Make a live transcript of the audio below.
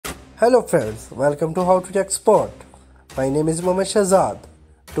Hello friends, welcome to How to Tech Export. My name is Mohammed Shahzad.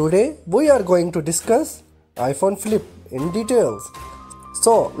 Today we are going to discuss iPhone Flip in details.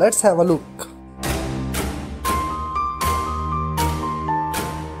 So let's have a look.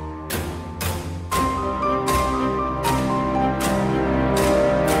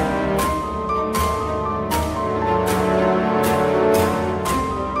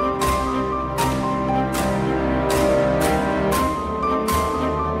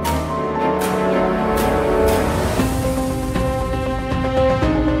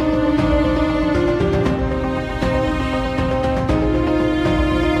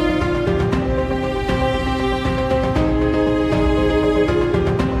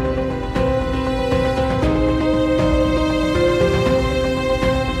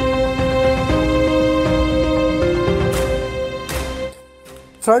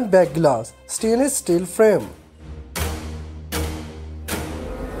 Front back glass, stainless steel frame.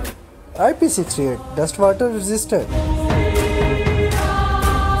 IP68 dust water resistant.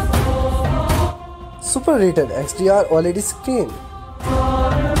 Super rated XDR OLED screen.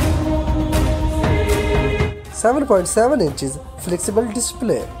 7.7 inches flexible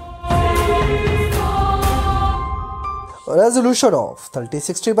display. Resolution of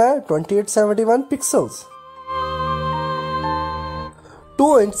 3060 by 2871 pixels.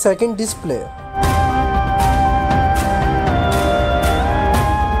 2-inch second display.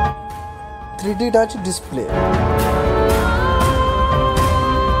 (3D touch display).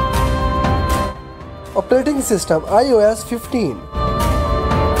 Operating system iOS 15.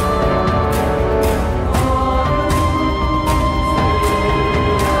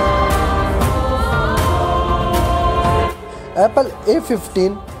 Apple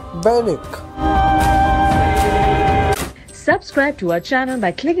A15 Bionic. Subscribe to our channel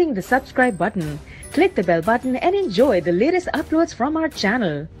by clicking the subscribe button. Click the bell button and enjoy the latest uploads from our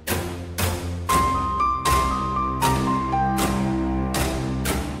channel.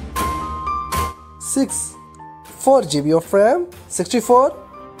 4 GB of RAM, 64,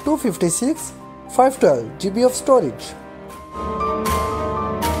 256, 512 GB of storage.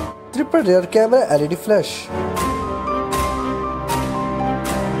 Triple rear camera LED flash.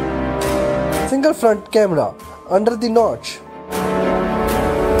 Single front camera under the notch.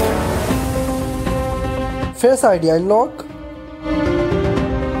 Face ID unlock.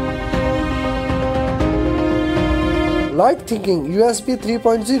 Light thinking USB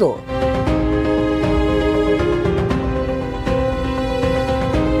 3.0.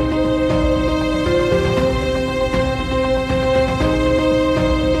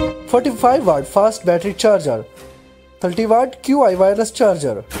 (45W) fast battery charger. 30W QI wireless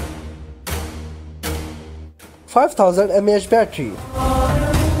charger. 5000 mAh battery.